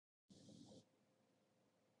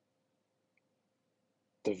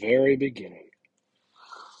The very beginning.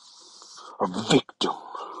 A victim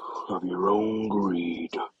of your own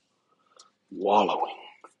greed, wallowing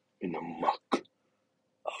in the muck of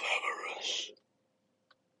avarice.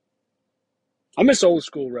 I miss old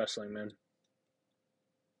school wrestling, man.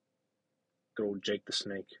 Good old Jake the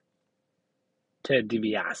Snake. Ted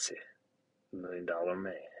DiBiase, $1 Million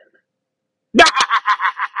Man.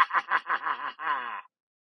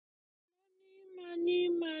 Money,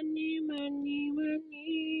 money, money, money.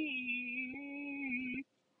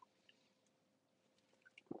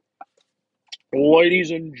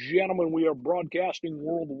 Ladies and gentlemen, we are broadcasting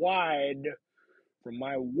worldwide from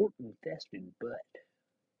my wart-infested butt.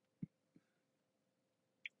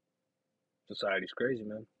 Society's crazy,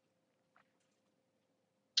 man.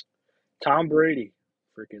 Tom Brady,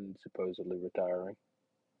 freaking supposedly retiring.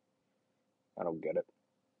 I don't get it.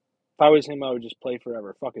 If I was him, I would just play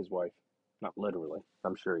forever. Fuck his wife. Not literally.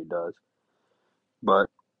 I'm sure he does. But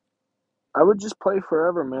I would just play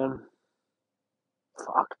forever, man.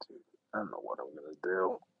 Fuck, dude. I don't know what I'm going to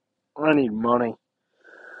do. I need money.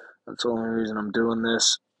 That's the only reason I'm doing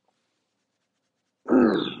this.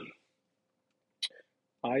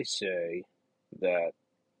 I say that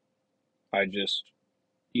I just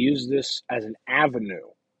use this as an avenue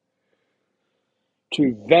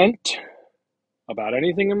to vent about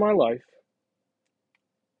anything in my life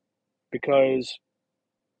because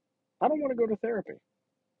I don't want to go to therapy.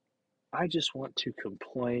 I just want to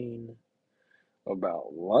complain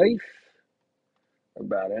about life,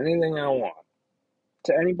 about anything I want,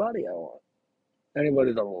 to anybody I want.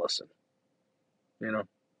 Anybody that'll listen. You know?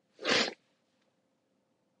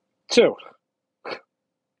 Dude.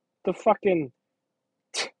 The fucking...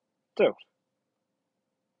 Dude.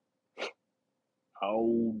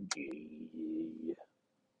 Oh, gee.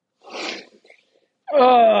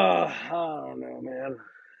 I don't know, man.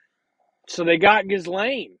 So they got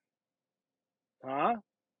Ghislaine. Huh?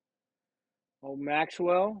 Old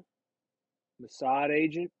Maxwell, Mossad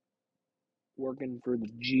agent, working for the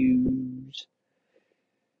Jews.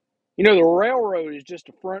 You know, the railroad is just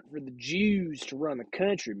a front for the Jews to run the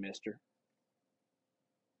country, mister.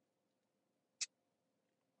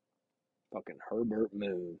 Fucking Herbert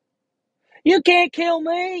Moon. You can't kill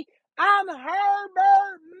me! I'm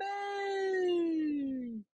Herbert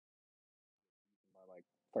Moon! By like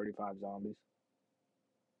 35 zombies.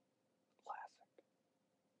 Classic.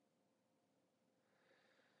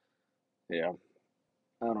 Yeah.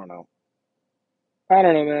 I don't know.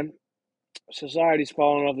 Man. Society's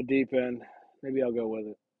falling off the deep end. Maybe I'll go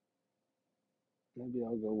with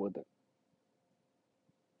it.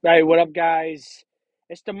 Hey, what up, guys?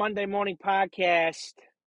 It's the Monday Morning Podcast.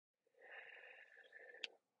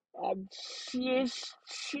 I'm just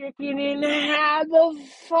checking in how the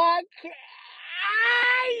fuck.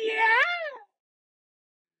 Yeah.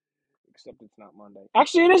 Except it's not Monday.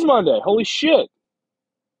 Actually, it is Monday. Holy shit.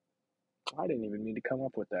 I didn't even mean to come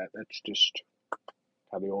up with that. That's just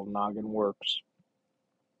how the old noggin works.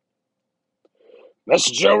 That's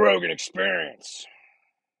the Joe Rogan Experience.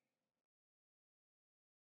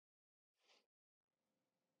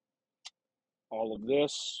 All of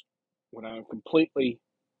this when I'm completely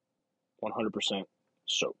 100%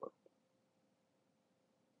 sober.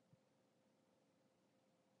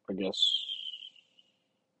 I guess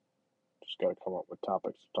just gotta come up with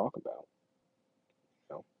topics to talk about.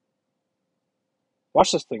 You know?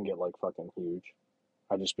 Watch this thing get like fucking huge.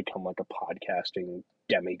 I just become like a podcasting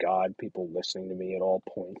demigod, people listening to me at all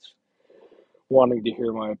points, wanting to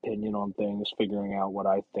hear my opinion on things, figuring out what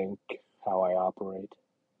I think, how I operate,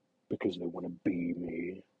 because they want to be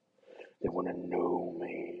me. They want to know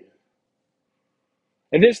me.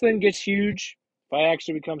 If this thing gets huge, if I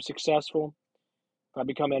actually become successful, if I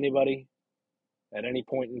become anybody at any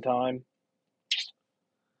point in time,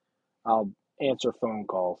 I'll answer phone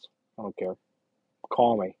calls. I don't care.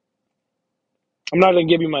 Call me. I'm not going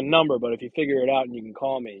to give you my number, but if you figure it out and you can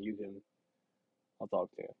call me, I'll talk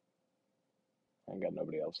to you. I ain't got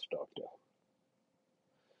nobody else to talk to.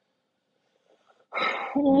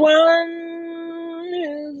 One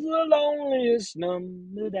is the loneliest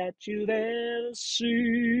number that you've ever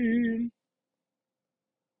seen.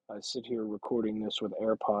 I sit here recording this with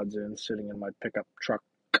AirPods in, sitting in my pickup truck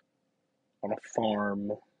on a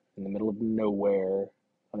farm in the middle of nowhere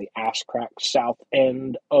on the ass crack south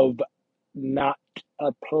end of not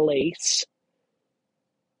a place.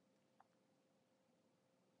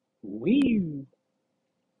 Wee.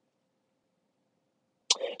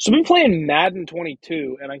 So I've been playing Madden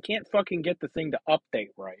 22, and I can't fucking get the thing to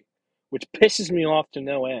update right, which pisses me off to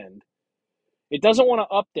no end. It doesn't want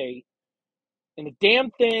to update, and the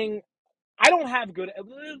damn thing, I don't have good... If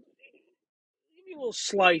me a little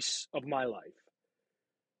slice of my life.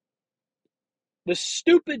 The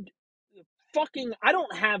stupid fucking, I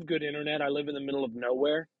don't have good internet. I live in the middle of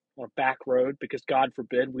nowhere on a back road because God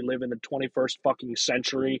forbid we live in the 21st fucking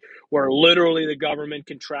century where literally the government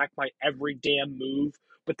can track my every damn move,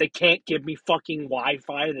 but they can't give me fucking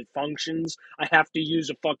Wi-Fi that functions. I have to use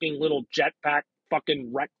a fucking little jetpack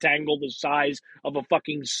fucking rectangle the size of a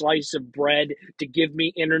fucking slice of bread to give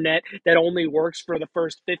me internet that only works for the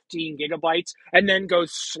first 15 gigabytes and then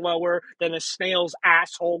goes slower than a snail's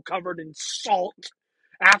asshole covered in salt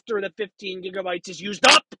after the 15 gigabytes is used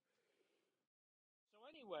up. So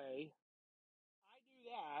anyway, I do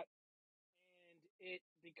that and it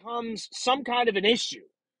becomes some kind of an issue.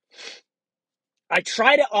 I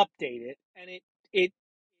try to update it and it doesn't.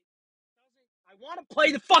 I want to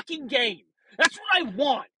play the fucking game. That's what I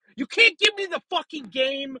want. You can't give me the fucking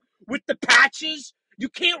game with the patches. You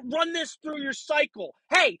can't run this through your cycle.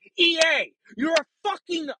 Hey, EA, you're a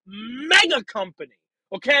fucking mega company,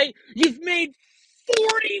 okay? You've made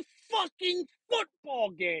 40 fucking football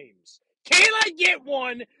games. Can I get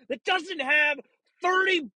one that doesn't have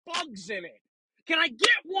 30 bugs in it? Can I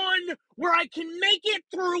get one where I can make it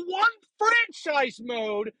through one franchise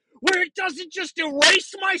mode where it doesn't just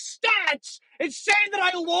erase my stats and say that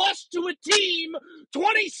I lost to a team 27-0?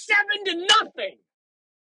 Anyway,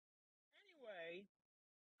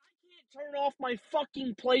 I can't turn off my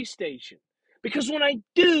fucking PlayStation because when I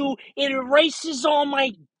do, it erases all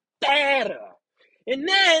my data. And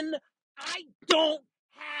then I don't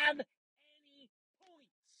have any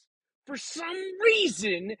points. For some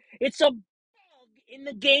reason, it's a bug in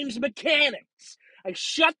the game's mechanics. I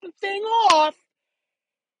shut the thing off,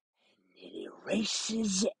 and it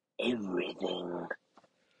erases everything.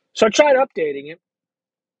 So I tried updating it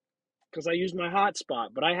because I use my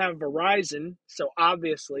hotspot, but I have Verizon, so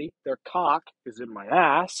obviously their cock is in my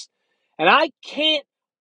ass, and I can't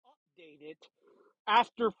update it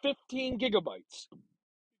after 15 gigabytes.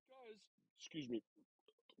 Because, excuse me.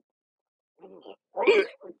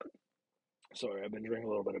 Sorry, I've been drinking a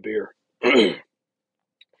little bit of beer.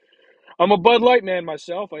 I'm a Bud Light man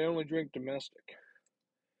myself. I only drink domestic.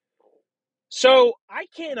 So I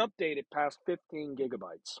can't update it past 15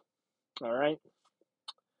 gigabytes. All right.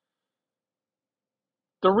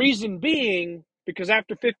 The reason being because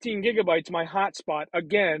after 15 gigabytes, my hotspot,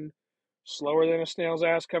 again, slower than a snail's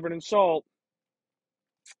ass covered in salt.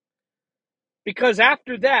 Because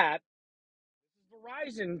after that,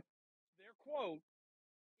 Verizon, their quote,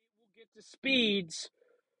 it will get to speeds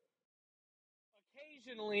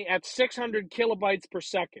occasionally at 600 kilobytes per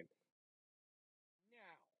second. Now,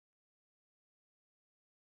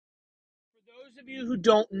 for those of you who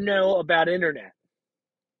don't know about internet,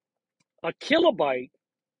 a kilobyte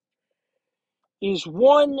is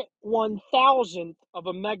 1/1000th of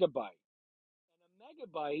a megabyte. And a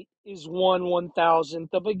megabyte is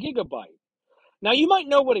 1/1000th of a gigabyte. Now, you might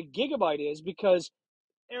know what a gigabyte is because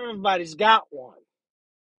everybody's got one.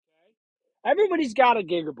 Okay? Everybody's got a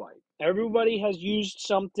gigabyte. Everybody has used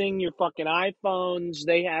something. Your fucking iPhones,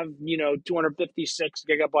 they have, 256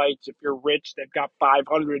 gigabytes. If you're rich, they've got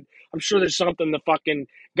 500. I'm sure there's something the fucking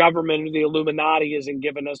government or the Illuminati isn't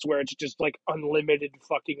giving us where it's just like unlimited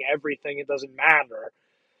fucking everything. It doesn't matter.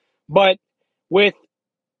 But with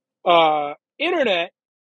internet,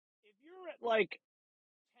 if you're at like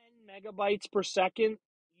 10 megabytes per second,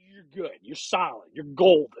 you're good. You're solid. You're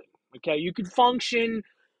golden. Okay, you can function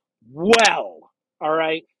well. All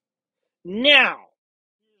right. Now,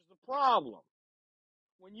 here's the problem.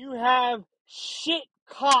 When you have shit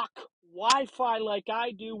cock Wi-Fi like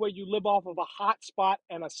I do, where you live off of a hotspot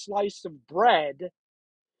and a slice of bread,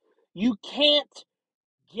 you can't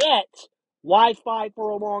get Wi-Fi for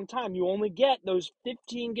a long time. You only get those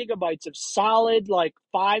 15 gigabytes of solid, like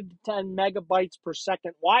 5 to 10 megabytes per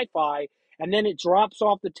second Wi-Fi, and then it drops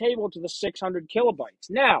off the table to the 600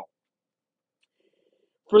 kilobytes. Now,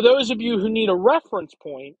 for those of you who need a reference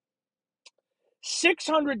point,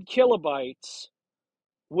 600 kilobytes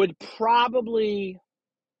would probably,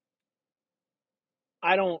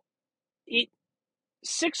 I don't, it,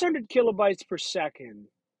 600 kilobytes per second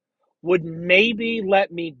would maybe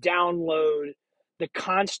let me download the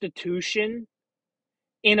Constitution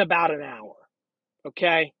in about an hour.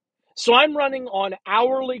 Okay? So I'm running on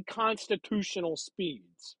hourly constitutional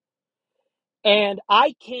speeds. And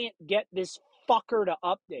I can't get this fucker to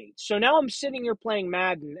update. So now I'm sitting here playing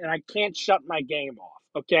Madden and I can't shut my game off.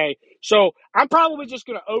 Okay? So I'm probably just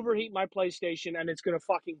going to overheat my PlayStation and it's going to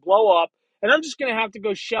fucking blow up. And I'm just going to have to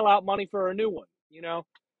go shell out money for a new one,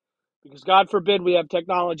 Because God forbid we have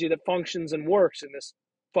technology that functions and works in this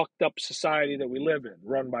fucked up society that we live in,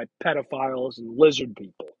 run by pedophiles and lizard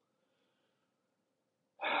people.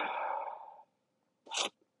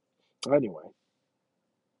 Anyway,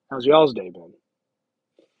 how's y'all's day been?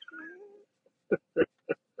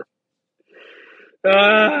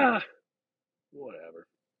 Ah, whatever.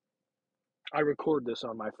 I record this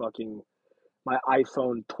on my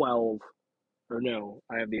iPhone 12, or no,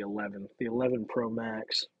 I have the 11 Pro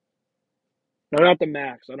Max. No, not the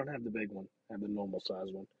Max. I don't have the big one. I have the normal size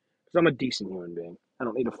one because I'm a decent human being. I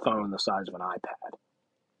don't need a phone the size of an iPad.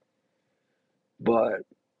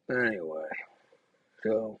 But anyway,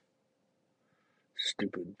 so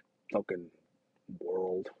stupid fucking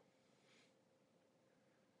world.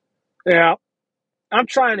 Yeah, I'm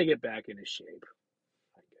trying to get back into shape,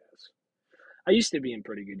 I guess. I used to be in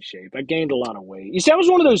pretty good shape. I gained a lot of weight. You see, I was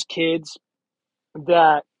one of those kids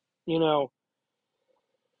that, you know,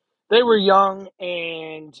 they were young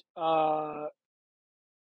and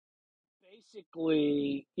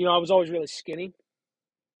basically, I was always really skinny.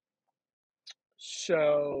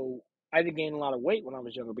 So I did gain a lot of weight when I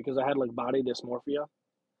was younger because I had like body dysmorphia.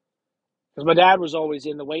 Because my dad was always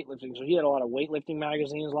into weightlifting, so he had a lot of weightlifting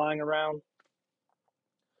magazines lying around.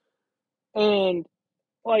 And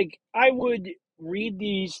like I would read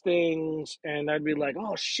these things and I'd be like,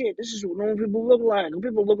 oh shit, this is what normal people look like.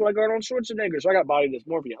 People look like Arnold Schwarzenegger. So I got body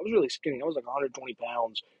dysmorphia. I was really skinny. I was like 120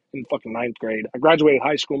 pounds in fucking ninth grade. I graduated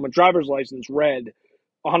high school. My driver's license read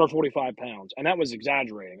 145 pounds. And that was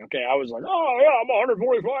exaggerating. Okay. I was like, oh yeah, I'm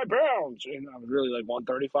 145 pounds. And I was really like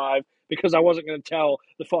 135 because I wasn't going to tell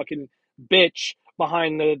the fucking bitch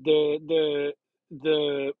behind the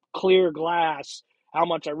clear glass how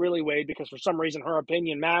much I really weighed because for some reason her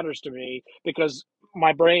opinion matters to me because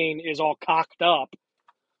my brain is all cocked up.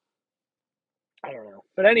 I don't know.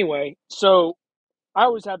 But anyway, so I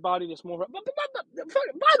always had body dysmorphia.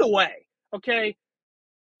 By the way, okay,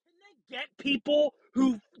 can they get people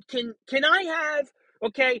who can I have,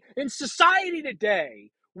 okay, in society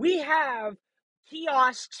today, we have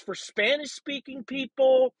kiosks for Spanish speaking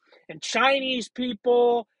people and Chinese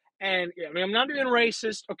people and I mean I'm not being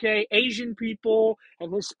racist, okay, Asian people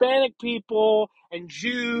and Hispanic people and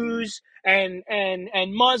Jews and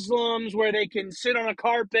Muslims where they can sit on a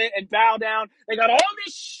carpet and bow down. They got all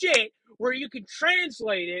this shit where you can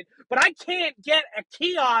translate it, but I can't get a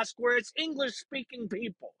kiosk where it's English speaking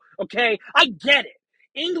people. Okay, I get it.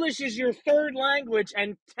 English is your third language,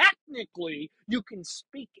 and technically you can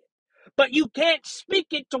speak it. But you can't speak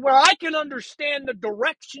it to where I can understand the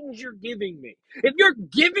directions you're giving me. If you're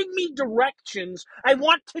giving me directions, I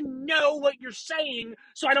want to know what you're saying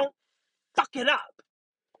so I don't fuck it up.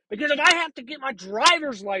 Because if I have to get my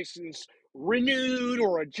driver's license renewed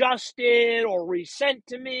or adjusted or resent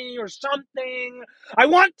to me or something, I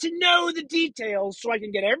want to know the details so I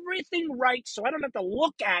can get everything right so I don't have to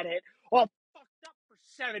look at it all fucked up for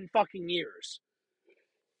 7 fucking years.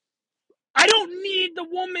 I don't need the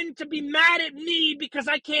woman to be mad at me because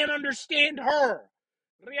I can't understand her.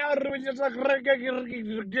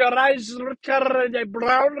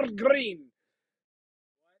 Brown or green?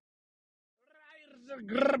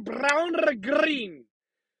 Brown or green?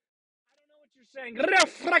 I don't know what you're saying. You're a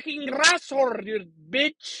fucking grasshopper, you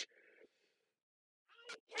bitch.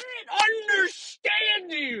 I can't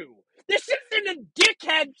understand you. This isn't a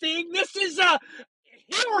dickhead thing. This is a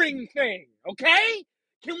hearing thing, okay?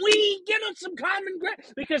 Can we get on some common ground?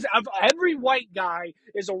 Because every white guy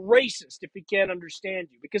is a racist if he can't understand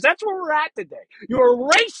you. Because that's where we're at today. You're a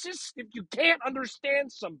racist if you can't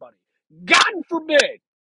understand somebody. God forbid.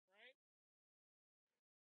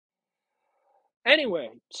 Anyway,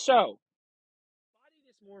 so body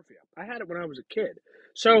dysmorphia. I had it when I was a kid.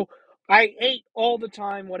 So I ate all the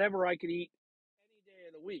time, whatever I could eat any day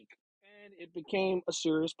of the week. And it became a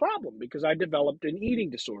serious problem because I developed an eating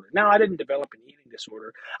disorder. Now, I didn't develop an eating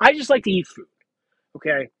disorder. I just like to eat food.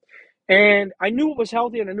 Okay. And I knew it was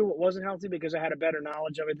healthy and I knew it wasn't healthy because I had a better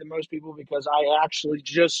knowledge of it than most people because I actually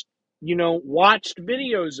just, watched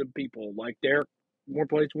videos of people like Derek,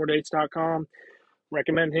 moreplates.com.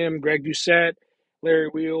 Recommend him, Greg Doucette, Larry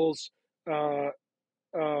Wheels, uh,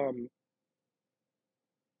 um,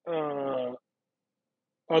 uh,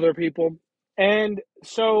 other people. And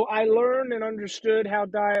so I learned and understood how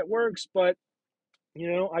diet works, but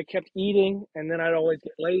I kept eating and then I'd always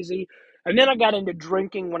get lazy. And then I got into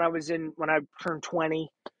drinking when I turned 20,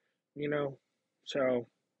 you know. So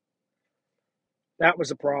that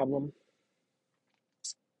was a problem.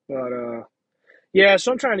 But yeah,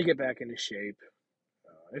 so I'm trying to get back into shape.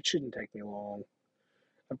 It shouldn't take me long.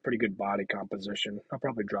 I have pretty good body composition. I'll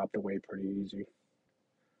probably drop the weight pretty easy.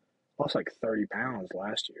 Lost like 30 pounds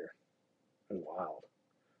last year. It was wild.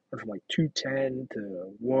 Went from like 210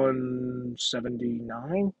 to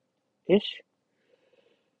 179 ish.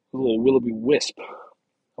 A little willowy wisp.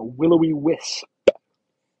 A willowy wisp.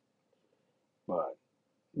 But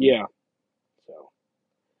yeah, so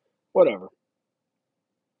whatever.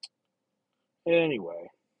 Anyway,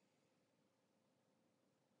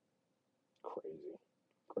 crazy,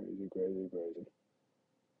 crazy, crazy, crazy.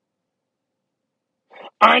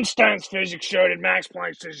 Einstein's physics showed that Max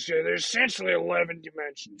Planck's physics showed there's essentially 11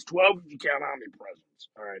 dimensions, 12 if you count omnipresence.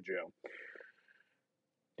 All right, Joe.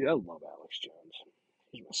 Dude, I love Alex Jones.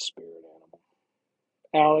 He's my spirit animal.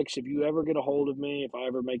 Alex, if you ever get a hold of me, if I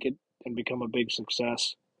ever make it and become a big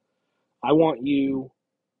success, I want you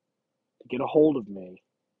to get a hold of me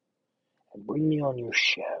and bring me on your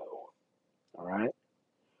show. All right?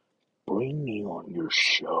 Bring me on your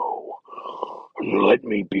show and let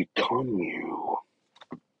me become you.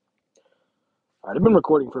 All right, I've been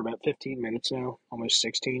recording for about 15 minutes now, almost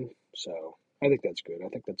 16. So I think that's good. I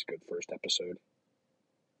think that's a good first episode.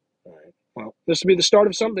 All right. Well, this will be the start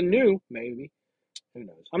of something new, maybe. Who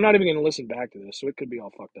knows? I'm not even going to listen back to this, so it could be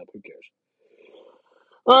all fucked up. Who cares?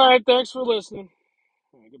 All right. Thanks for listening.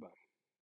 All right, goodbye.